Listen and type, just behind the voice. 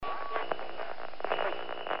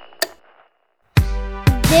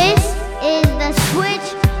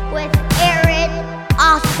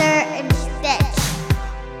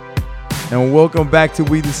And welcome back to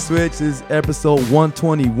We The Switch. This is episode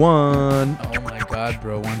 121. Oh my God,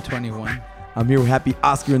 bro, 121. I'm here with Happy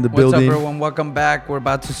Oscar in the What's building. up, everyone? Welcome back. We're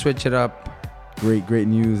about to switch it up. Great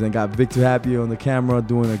news. And got Victor Happy on the camera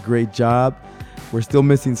doing a great job. We're still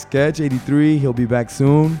missing Sketch 83. He'll be back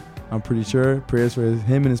soon, I'm pretty sure. Prayers for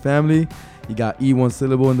him and his family. You got E1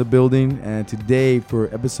 Syllable in the building. And today for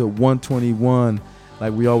episode 121,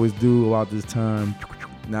 like we always do about this time.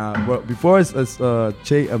 Now, before I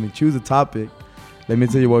choose a topic, let me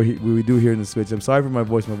tell you what we do here in the Switch. I'm sorry for my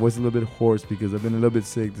voice. My voice is a little bit hoarse because I've been a little bit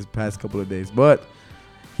sick this past couple of days. But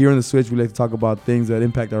here in the Switch, we like to talk about things that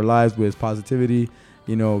impact our lives with positivity,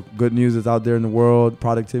 good news that's out there in the world,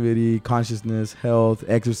 productivity, consciousness, health,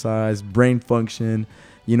 exercise, brain function,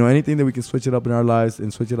 anything that we can switch it up in our lives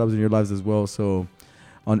and switch it up in your lives as well. So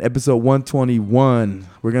on episode 121,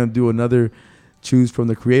 we're going to do another choose from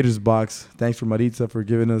the creator's box. Thanks for Maritza for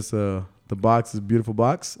giving us the box, this beautiful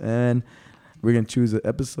box. And we're going to choose an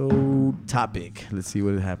episode topic. Let's see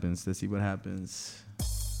what happens.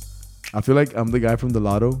 I feel like I'm the guy from the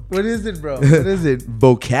lotto. What is it, bro? What is it?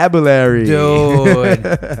 Vocabulary.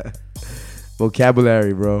 Dude.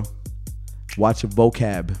 Vocabulary, bro. Watch a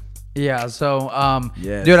vocab. Yeah, so,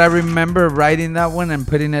 Yes. dude, I remember writing that one and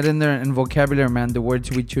putting it in there in vocabulary, man. The words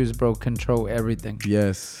we choose, bro, control everything.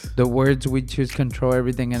 Yes. The words we choose control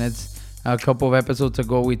everything. And it's a couple of episodes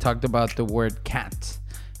ago, we talked about the word cat.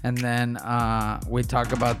 And then we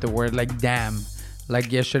talked about the word like damn. Like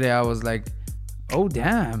yesterday, I was like, oh,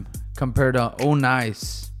 damn, compared to oh,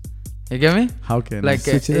 nice. You get me? How can like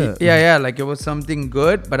switch it up? Yeah. Like it was something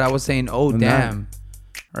good, but I was saying, oh, damn.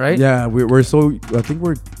 Right? Yeah, we're so, I think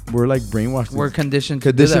we're like brainwashed. We're conditioned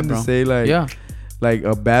to do that, bro. to say like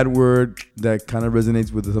a bad word that kind of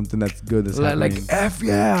resonates with something that's good that's happening. Like F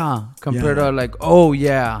yeah compared to like oh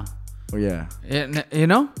yeah. Oh yeah.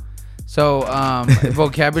 So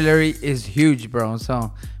vocabulary is huge, bro.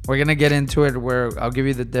 So we're gonna get into it where I'll give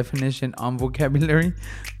you the definition on vocabulary.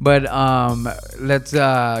 But let's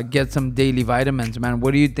get some daily vitamins, man.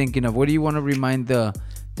 What are you thinking of? What do you want to remind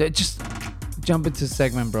just jump into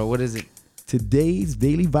segment, bro. What is it? Today's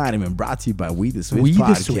daily vitamin brought to you by We The Switch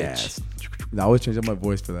podcast. I always change up my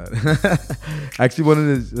voice for that. I actually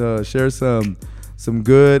wanted to share some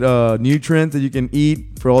good nutrients that you can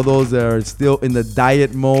eat for all those that are still in the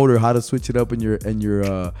diet mode or how to switch it up in your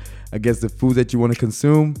I guess the food that you want to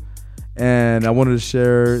consume. And I wanted to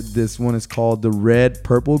share this one. It's called the Red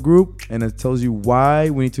Purple Group, and it tells you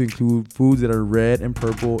why we need to include foods that are red and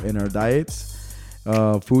purple in our diets.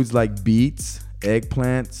 Foods like beets,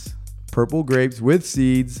 eggplants, purple grapes with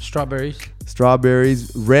seeds,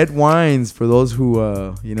 strawberries, red wines for those who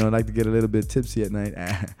like to get a little bit tipsy at night.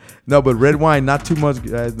 No, but red wine, not too much,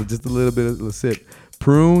 guys, but just a little bit of a sip.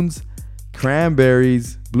 Prunes,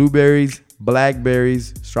 cranberries, blueberries,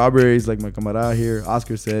 blackberries, strawberries like my camarada here,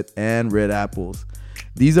 Oscar said, and red apples.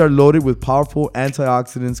 These are loaded with powerful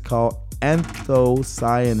antioxidants called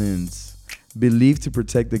anthocyanins, believed to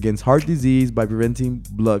protect against heart disease by preventing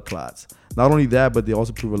blood clots. Not only that, but they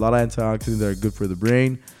also prove a lot of antioxidants that are good for the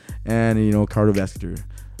brain and cardiovascular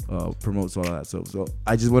promotes all of that. So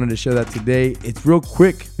I just wanted to share that today. It's real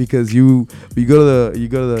quick because you go to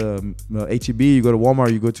the HEB, you go to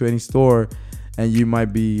Walmart, you go to any store, and you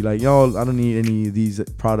might be like, yo, I don't need any of these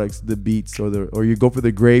products, the beets or you go for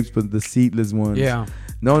the grapes, but the seedless ones. Yeah.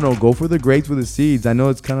 No, go for the grapes with the seeds. I know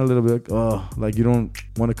it's kind of a little bit like you don't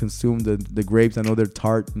want to consume the grapes. I know they're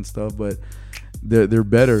tart and stuff, but they're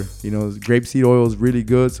better. Grapeseed oil is really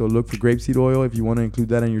good, so look for grapeseed oil if you want to include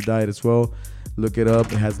that in your diet as well. Look it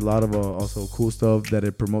up. It has a lot of also cool stuff that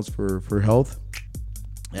it promotes for health.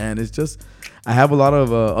 And it's just, I have a lot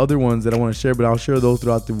of other ones that I want to share, but I'll share those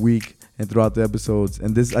throughout the week and throughout the episodes.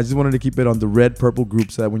 And this, I just wanted to keep it on the Red Purple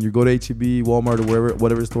Group so that when you go to HEB, Walmart, or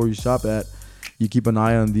whatever store you shop at, you keep an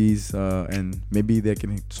eye on these, and maybe they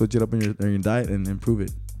can switch it up in your diet and improve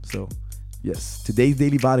it. So, yes, today's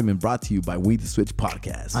daily vitamin brought to you by We The Switch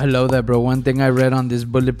podcast. I love that, bro. One thing I read on this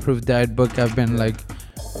Bulletproof Diet book I've been like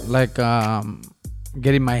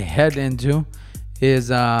getting my head into is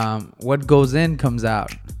what goes in comes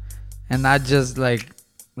out, and not just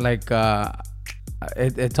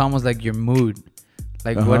it's almost like your mood.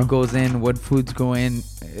 Like what goes in, what foods go in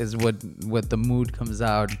is what the mood comes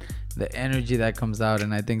out, the energy that comes out.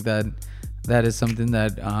 And I think that is something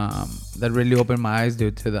that really opened my eyes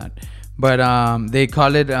to that. But they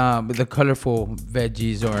call it the colorful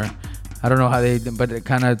veggies, or I don't know how but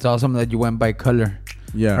it's awesome that you went by color.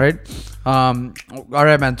 Yeah. Right? All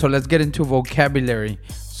right, man. So let's get into vocabulary.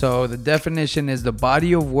 So the definition is the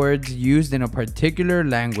body of words used in a particular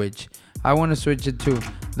language. I want to switch it to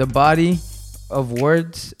the body of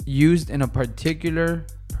words used in a particular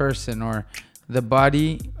person or the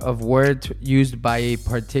body of words used by a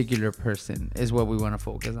particular person is what we want to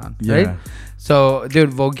focus on, right? So,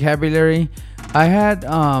 dude, vocabulary. I had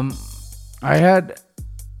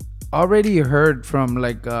already heard from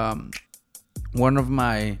like one of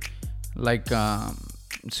my like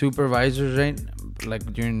supervisors, right?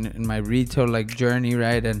 Like in my retail like journey,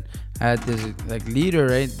 right? And I had this like leader,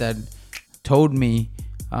 right, that told me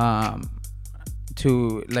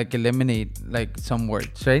to like eliminate like some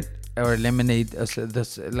words, right? Or eliminate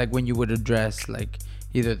this, like when you would address like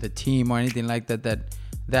either the team or anything like that,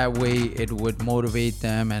 that way it would motivate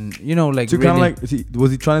them, and you know, like to really kind of like,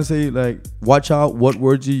 was he trying to say like watch out what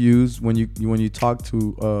words you use when you talk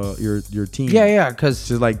to your team? Yeah, because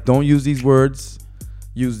just like don't use these words,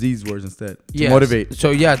 use these words instead to motivate.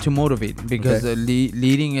 So to motivate, because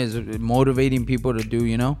leading is motivating people to do,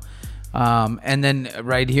 you know. And then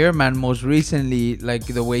right here, man, most recently, like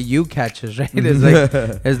the way you catch us, right?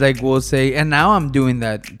 It's like we'll say, and now I'm doing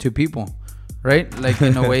that to people, right? Like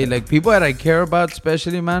in a way, like people that I care about,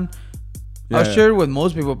 especially, man. I'll share it with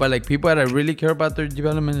most people, but like people that I really care about their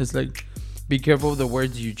development, is like, be careful of the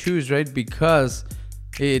words you choose, right? Because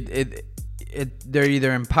they're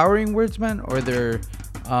either empowering words, man, or they're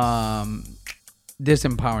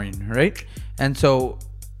disempowering, right? And so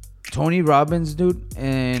Tony Robbins, dude,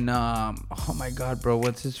 and oh my God, bro,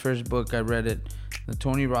 what's his first book? I read it, the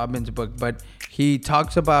Tony Robbins book, but he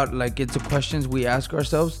talks about like it's the questions we ask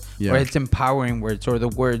ourselves, or it's empowering words, or the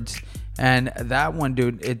words. And that one,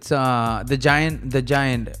 dude, it's the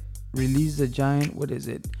giant, release the giant. What is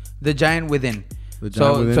it? The Giant Within. The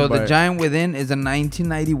Giant Within is a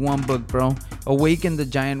 1991 book, bro. Awaken the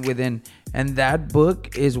Giant Within. And that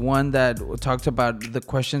book is one that talks about the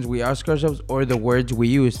questions we ask ourselves or the words we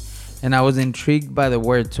use. And I was intrigued by the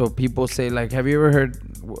word. So people say, like, have you ever heard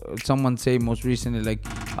someone say most recently, like,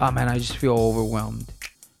 oh man, I just feel overwhelmed,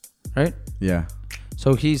 right? Yeah.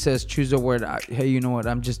 So he says, choose a word. Hey, you know what?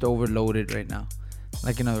 I'm just overloaded right now.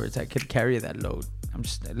 Like, in other words, I could carry that load. I'm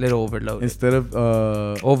just a little overloaded. Instead of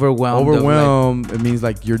overwhelmed, like, it means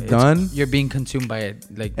like you're done. You're being consumed by it.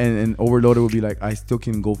 Like, and overloaded would be like, I still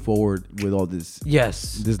can go forward with all this.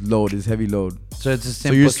 Yes. This load, this heavy load. So it's a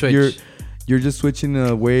simple switch. You're just switching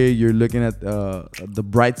the way you're looking at the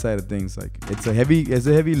bright side of things. Like it's a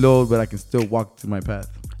heavy load, but I can still walk to my path.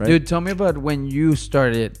 Right? Dude, tell me about when you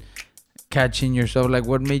started catching yourself. Like,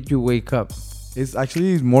 what made you wake up? It's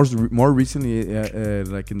actually more recently,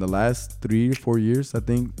 like in the last 3 to 4 years, I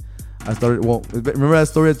think. I started. Well, remember that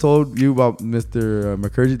story I told you about Mr.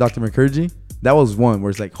 Mukherjee, Dr. Mukherjee? That was one where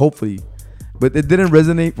it's like, hopefully, but it didn't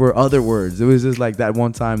resonate for other words. It was just like that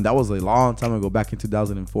one time. That was a long time ago, back in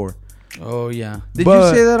 2004. Oh yeah. Did you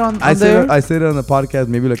say that on there? I said it on the podcast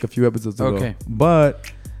maybe like a few episodes ago. Okay. But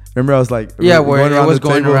remember, I was like, where it was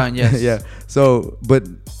going around. Yes. Yeah. So, but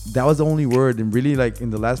that was the only word, and really, like in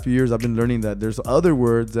the last few years, I've been learning that there's other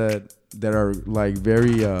words that are like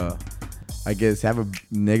very, I guess, have a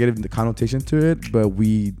negative connotation to it, but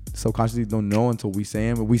we subconsciously don't know until we say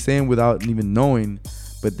them. But we say them without even knowing,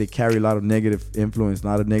 but they carry a lot of negative influence, a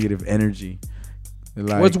lot of negative energy.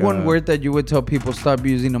 Like, what's one word that you would tell people stop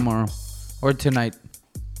using tomorrow or tonight?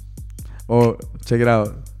 Or check it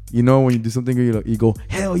out. You know, when you do something, you go,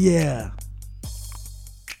 hell yeah.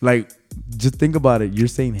 Like, just think about it. You're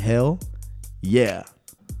saying hell yeah.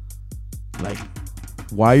 Like,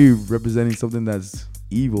 why are you representing something that's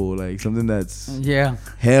evil? Like, something that's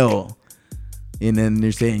hell. And then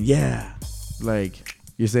you're saying, yeah. Like,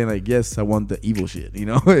 you're saying, like, yes, I want the evil shit, you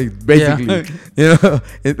know? Basically, you know?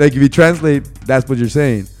 Like, if you translate, that's what you're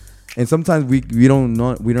saying. And sometimes we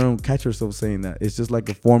don't catch ourselves saying that. It's just like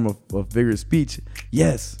a form of figure of speech.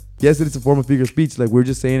 Yes, it is a form of figure of speech. Like, we're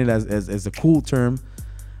just saying it as a cool term,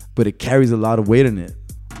 but it carries a lot of weight in it.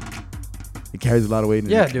 It carries a lot of weight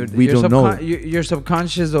in it. Yeah, dude. We don't know. Your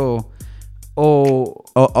subconscious will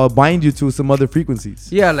bind you to some other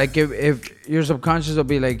frequencies. Yeah, like if your subconscious will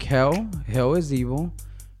be like, hell is evil,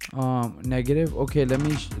 negative. Okay, let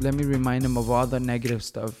me remind him of all the negative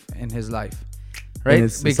stuff in his life,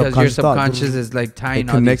 right? Because your subconscious is like tying.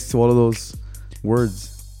 It connects to all of those words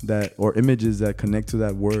or images that connect to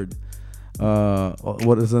that word.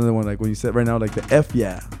 What is another one? Like when you said right now, like the F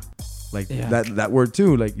that word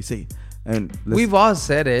too. Like you say, and we've all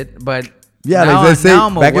said it, but. Yeah, like let's say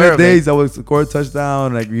back in the days, I would score a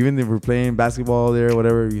touchdown. Like even if we're playing basketball there,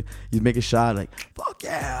 whatever, you make a shot, like fuck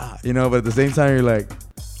yeah, you know. But at the same time, you're like,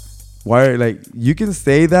 why? Like you can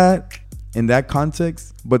say that in that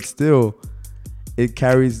context, but still, it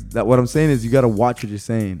carries that. What I'm saying is, you gotta watch what you're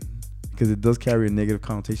saying because it does carry a negative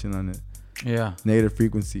connotation on it. Yeah, negative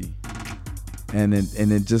frequency, and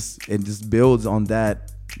it just builds on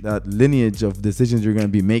that that lineage of decisions you're going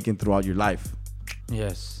to be making throughout your life.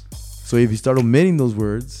 Yes. So if you start omitting those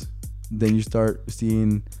words, then you start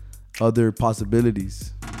seeing other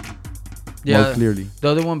possibilities more clearly. The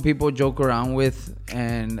other one people joke around with,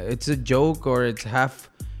 and it's a joke or it's half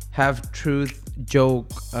truth joke.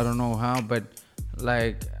 I don't know how, but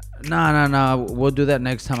like, nah, we'll do that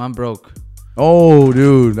next time. I'm broke. Oh,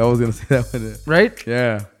 dude, I was gonna say that one. Right?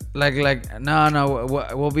 Yeah. Like, no,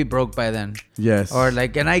 we'll be broke by then. Yes. Or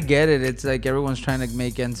like, and I get it. It's like everyone's trying to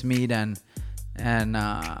make ends meet, and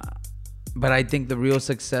but I think the real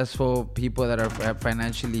successful people that are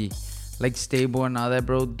financially like stable and all that,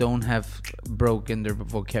 bro, don't have broke in their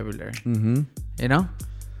vocabulary. Mm-hmm. You know,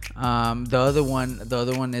 the other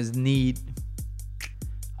one is need.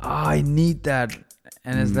 Oh, I need that,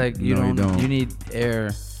 and it's like you don't. You need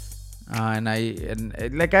air. And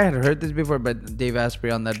like I had heard this before, but Dave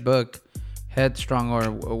Asprey on that book, Headstrong,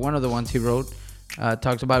 or one of the ones he wrote,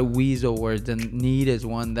 talks about weasel words, and need is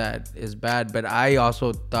one that is bad. But I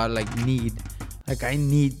also thought like need, like I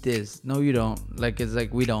need this. No, you don't. Like it's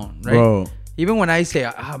like we don't, right? Bro. Even when I say,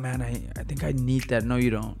 oh man, I think I need that. No, you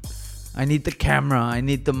don't. I need the camera. I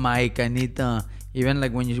need the mic. I need the, even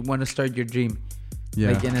like when you want to start your dream.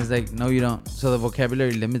 Yeah. Like, and it's like, no, you don't. So the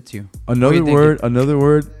vocabulary limits you. Another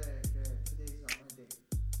word.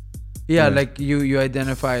 Yeah, like you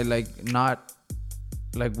identify like not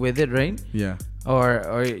like with it, right? Yeah.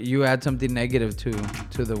 Or you add something negative to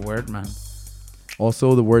the word, man.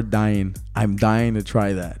 Also, the word dying. I'm dying to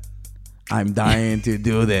try that. I'm dying to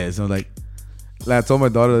do this. I'm like I told my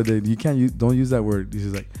daughter the other day, don't use that word.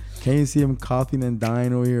 She's like, can you see him coughing and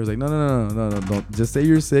dying over here? I was like, no, don't. Just say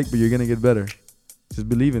you're sick, but you're gonna get better. Just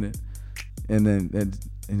believe in it. And then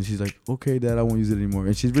and she's like, okay, Dad, I won't use it anymore.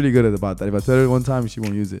 And she's really good about that. If I tell her one time, she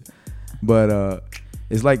won't use it. But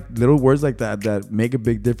it's like little words like that make a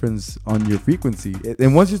big difference on your frequency.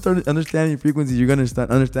 And once you start understanding your frequency, you're gonna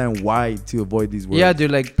understand why to avoid these words. Yeah,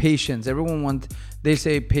 dude, like patience. Everyone they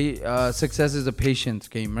say success is a patience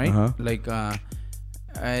game, right? Uh-huh. Like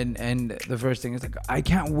and the first thing is like, I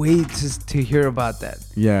can't wait to hear about that.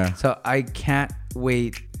 Yeah. So I can't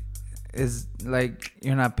wait is like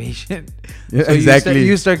you're not patient. Yeah, so exactly.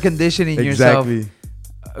 You start conditioning yourself.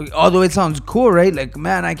 Although it sounds cool, right? Like,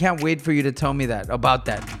 man, I can't wait for you to tell me about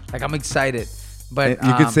that. Like, I'm excited. But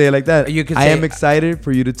you could say it like that. You could I say, am excited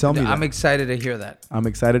for you to tell me that. I'm excited to hear that. I'm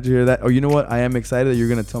excited to hear that. Or you know what? I am excited that you're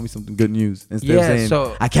going to tell me something good news. Instead of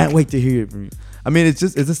saying, I can't wait to hear it from you. I mean, it's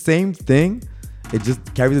the same thing. It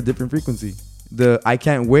just carries a different frequency. The I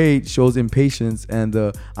can't wait shows impatience, and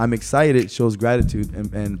the I'm excited shows gratitude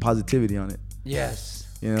and positivity on it. Yes.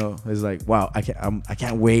 You know, it's like, wow, I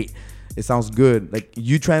can't wait. It sounds good. Like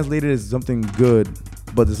you translate it as something good,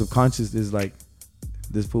 but the subconscious is like,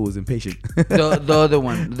 this fool is impatient. the other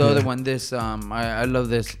one. This I love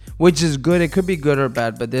this, which is good. It could be good or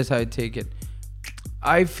bad, but this I take it.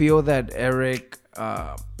 I feel that Eric's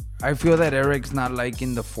not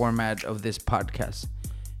liking the format of this podcast.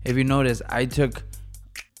 If you notice, I took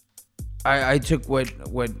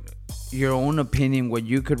what your own opinion, what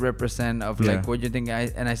you could represent of like what you think,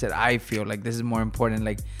 and I said I feel like this is more important.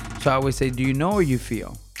 Like, so I always say, do you know or you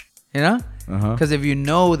feel? You know? Because if you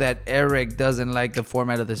know that Eric doesn't like the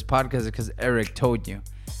format of this podcast, because Eric told you.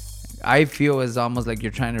 I feel is almost like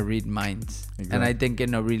you're trying to read minds. Exactly. And I think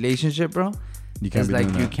in a relationship, bro, you can't be like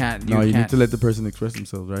doing you that. can't. You need to let the person express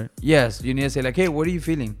themselves, right? Yes, you need to say like, hey, what are you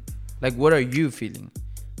feeling? Like, what are you feeling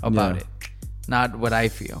about it? Not what I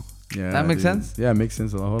feel. Yeah, that makes sense. Yeah, it makes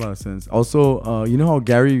sense. A whole lot of sense. Also, you know how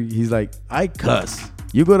Gary, he's like, I cuss.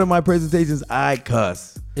 You go to my presentations, I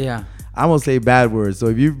cuss. Yeah. I'm gonna say bad words. So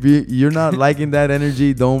if you're not liking that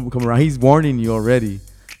energy, don't come around. He's warning you already,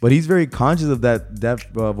 but he's very conscious of that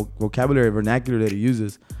vocabulary, vernacular that he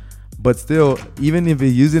uses. But still, even if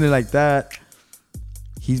he's using it like that,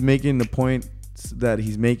 he's making the point that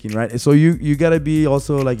he's making, right? So you gotta be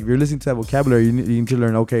also like, if you're listening to that vocabulary, you need to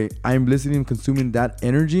learn, okay, I'm listening and consuming that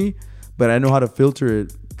energy, but I know how to filter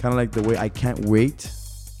it, kind of like the way I can't wait.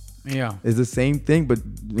 Yeah, it's the same thing, but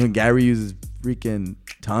Gary uses freaking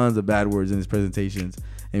tons of bad words in his presentations,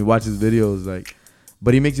 and you watch his videos, like,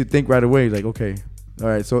 but he makes you think right away, like, okay, all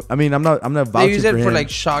right. So I mean, I'm not vouching they use it for for him. like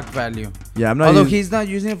shock value. Yeah, I'm not. Although he's not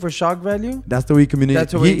using it for shock value. That's the way he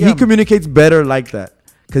communicates. That's the way he communicates better like that,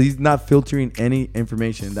 because he's not filtering any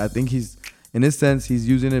information. I think he's, in this sense, he's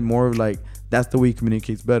using it more of like, that's the way he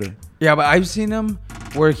communicates better. Yeah, but I've seen him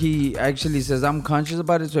where he actually says, I'm conscious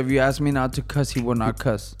about it, so if you ask me not to cuss, he will not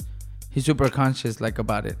cuss. He's super conscious like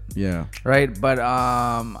about it. Yeah. Right? But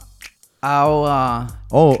I'll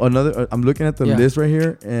another. I'm looking at the Yeah. list right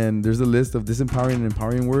here, and there's a list of disempowering and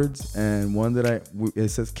empowering words, and one that it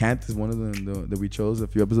says "can't" is one of them that we chose a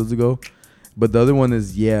few episodes ago, but the other one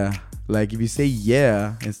is "yeah." Like if you say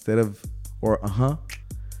 "yeah" instead of or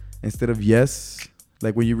instead of "yes,"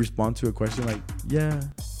 like when you respond to a question like "yeah"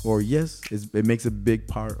 or "yes," it makes a big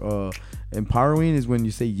part. Empowering is when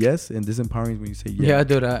you say yes, and disempowering is when you say yeah. Yeah,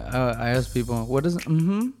 dude. I ask people, what does it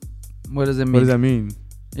mean? What does that mean?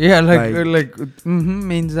 Yeah, like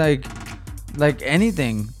means like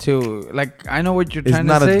anything to like. I know what you're trying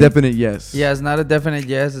to say. It's not a definite yes. Yeah, it's not a definite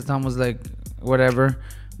yes. It's almost like whatever.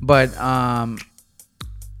 But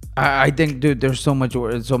I think, dude, there's so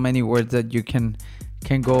many words that you can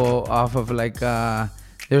go off of. Like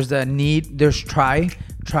there's the need. There's try.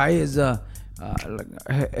 Try is a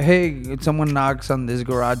like, hey, someone knocks on this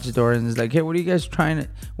garage door and is like, hey, what are you guys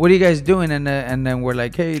doing? And then we're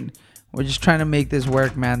like, hey, we're just trying to make this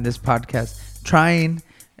work, man. This podcast. Trying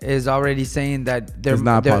is already saying that it's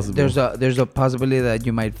not possible. There's a possibility that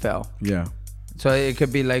you might fail. Yeah. So it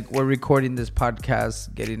could be like we're recording this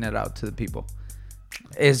podcast, getting it out to the people.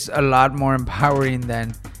 It's a lot more empowering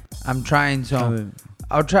than I'm trying. So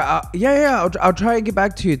I'll try. I'll try and get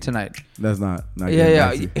back to you tonight. That's not.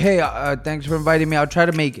 Yeah. Hey, thanks for inviting me. I'll try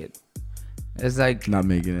to make it. It's like not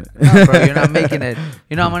making it. No, bro, you're not making it.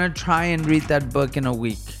 You know, I'm gonna try and read that book in a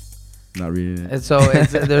week. Not reading it. And so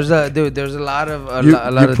there's a lot of you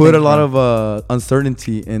put a lot of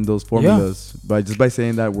uncertainty in those formulas by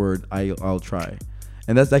saying that word. I'll try,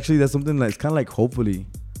 and that's something that's kind of like hopefully.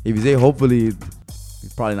 If you say hopefully,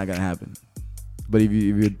 it's probably not gonna happen. But if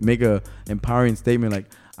you make a empowering statement like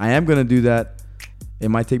I am gonna do that, it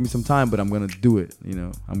might take me some time, but I'm gonna do it. You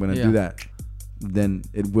know, I'm gonna do that. Then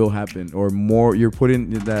it will happen, or more. You're putting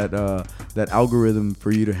that algorithm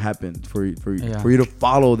for you to happen, for you to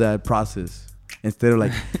follow that process instead of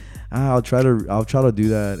like, I'll try to do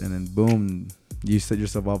that, and then boom, you set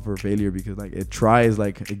yourself up for failure because like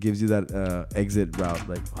it gives you that exit route.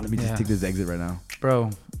 Like, let me just take this exit right now, bro.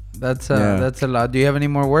 That's a lot. Do you have any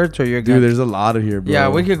more words, or you're good? Dude, there's a lot of here, bro. Yeah,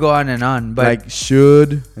 we could go on and on, but like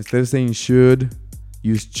should, instead of saying should,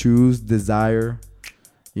 use choose, desire.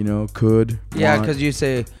 You know, could. Yeah, because you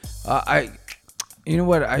say, you know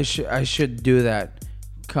what, I should do that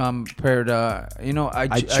compared to, you know,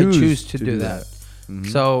 I choose to do that. Mm-hmm.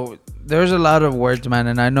 So there's a lot of words, man,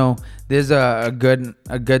 and I know there's a good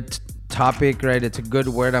topic, right? It's a good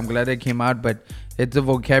word. I'm glad it came out, but it's a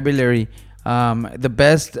vocabulary. The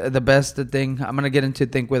best thing. I'm gonna get into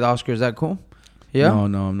Think with Oscar. Is that cool? Yeah.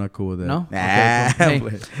 No, I'm not cool with that. No. Okay,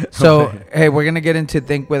 cool. Hey, we're gonna get into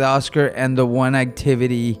Think with Oscar, and the one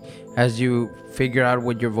activity as you figure out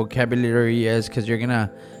what your vocabulary is, because you're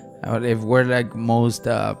gonna, if we're like most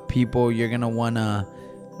people, you're gonna wanna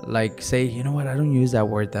like say, you know what, I don't use that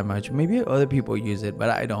word that much.Maybe other people use it, but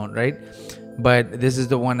I don't, right? But this is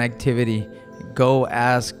the one activity. Go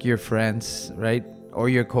ask your friends, right, or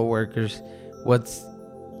your coworkers,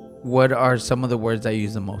 what are some of the words I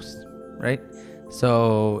use the most, right?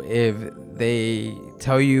 So if they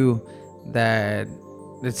tell you that,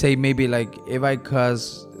 let's say maybe like if I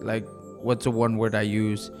cuss, like what's the one word I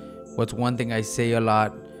use? What's one thing I say a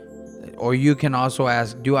lot? Or you can also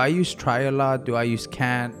ask, do I use try a lot? Do I use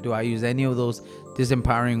can't? Do I use any of those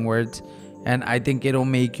disempowering words? And I think it'll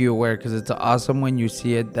make you aware, because it's awesome when you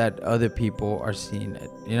see it that other people are seeing it,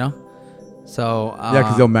 you know? So yeah,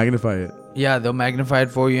 because they'll magnify it. Yeah, they'll magnify it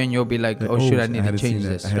for you, and you'll be like, oh shit, I need to change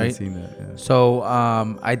this, right? I hadn't seen that, yeah. So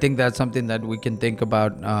I think that's something that we can think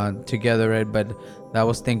about together, right? But that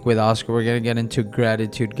was Think with Oscar. We're going to get into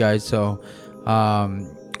gratitude, guys. So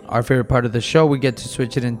our favorite part of the show, we get to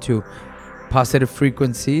switch it into positive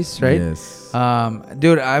frequencies, right? Yes.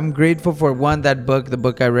 Dude, I'm grateful for the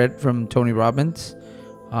book I read from Tony Robbins,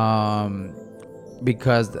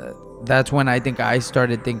 because that's when I think I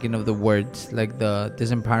started thinking of the words, like the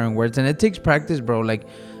disempowering words, and it takes practice, bro. Like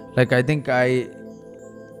I think,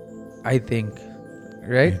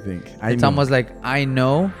 right? It's almost like I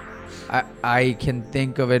know, I can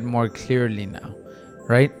think of it more clearly now,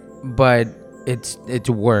 right? But it's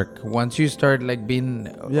work. Once you start like being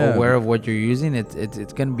aware of what you're using,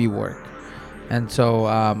 it's gonna be work. And so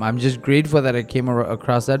I'm just grateful that I came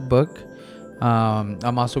across that book.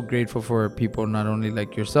 I'm also grateful for people not only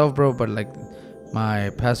like yourself, bro, but like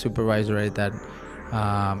my past supervisor, right, that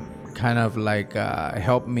kind of like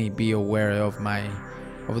helped me be aware of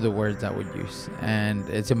the words I would use. And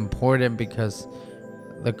it's important because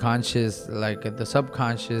the conscious, like the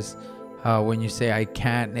subconscious, when you say I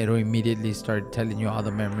can't, it'll immediately start telling you all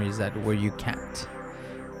the memories where you can't,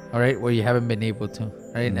 all right, where you haven't been able to,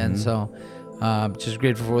 right? Mm-hmm. And so just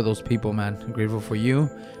grateful for those people, man. I'm grateful for you.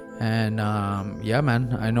 And yeah,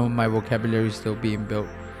 man, I know my vocabulary is still being built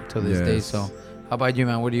to this day. Yes. So how about you,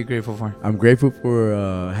 man? What are you grateful for? I'm grateful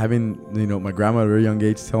for having, my grandma at a very young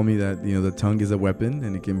age tell me that, the tongue is a weapon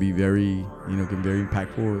and it can be very, can be very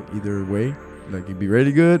impactful either way. Like, it can be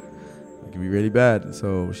really good, it can be really bad.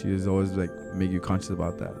 So she is always like make you conscious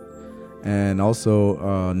about that. And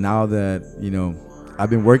also now that, I've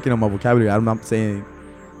been working on my vocabulary, I'm not saying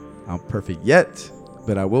I'm perfect yet,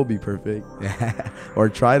 but I will be perfect or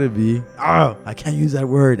try to be. Oh, I can't use that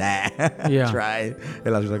word. Yeah. Try.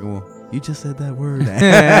 And I was like, well, you just said that word.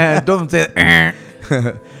 Don't say that.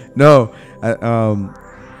 No,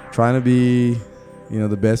 trying to be,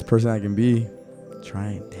 the best person I can be.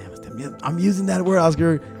 Trying. Damn, I'm using that word,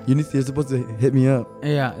 Oscar. You're supposed to hit me up.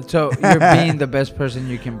 Yeah. So you're being the best person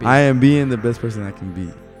you can be. I am being the best person I can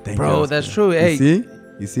be. Thank you, Bro, Oscar. that's true. Hey.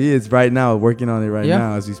 You see, it's right now. Working on it right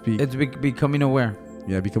now as we speak. It's becoming aware.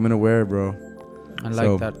 Yeah, becoming aware, bro. I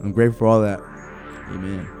like that. I'm grateful for all that.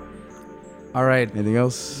 Amen. All right. Anything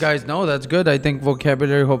else? Guys, no, that's good. I think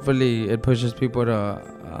vocabulary, hopefully it pushes people to,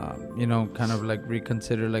 kind of like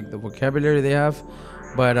reconsider like the vocabulary they have.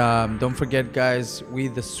 But don't forget, guys, We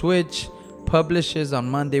The Switch publishes on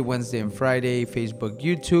Monday, Wednesday, and Friday. Facebook,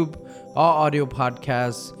 YouTube, all audio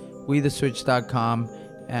podcasts, wetheswitch.com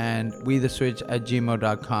and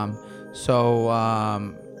wetheswitch@gmail.com. So,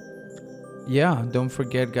 yeah, don't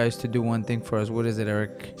forget, guys, to do one thing for us. What is it,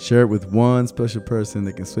 Eric? Share it with one special person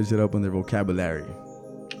that can switch it up on their vocabulary.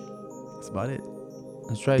 That's about it.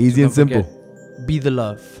 That's right. Easy So and simple. forget, be the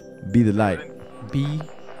love. Be the light. Be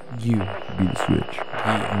you. Be the switch.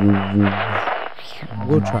 Yeah.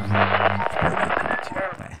 We'll try.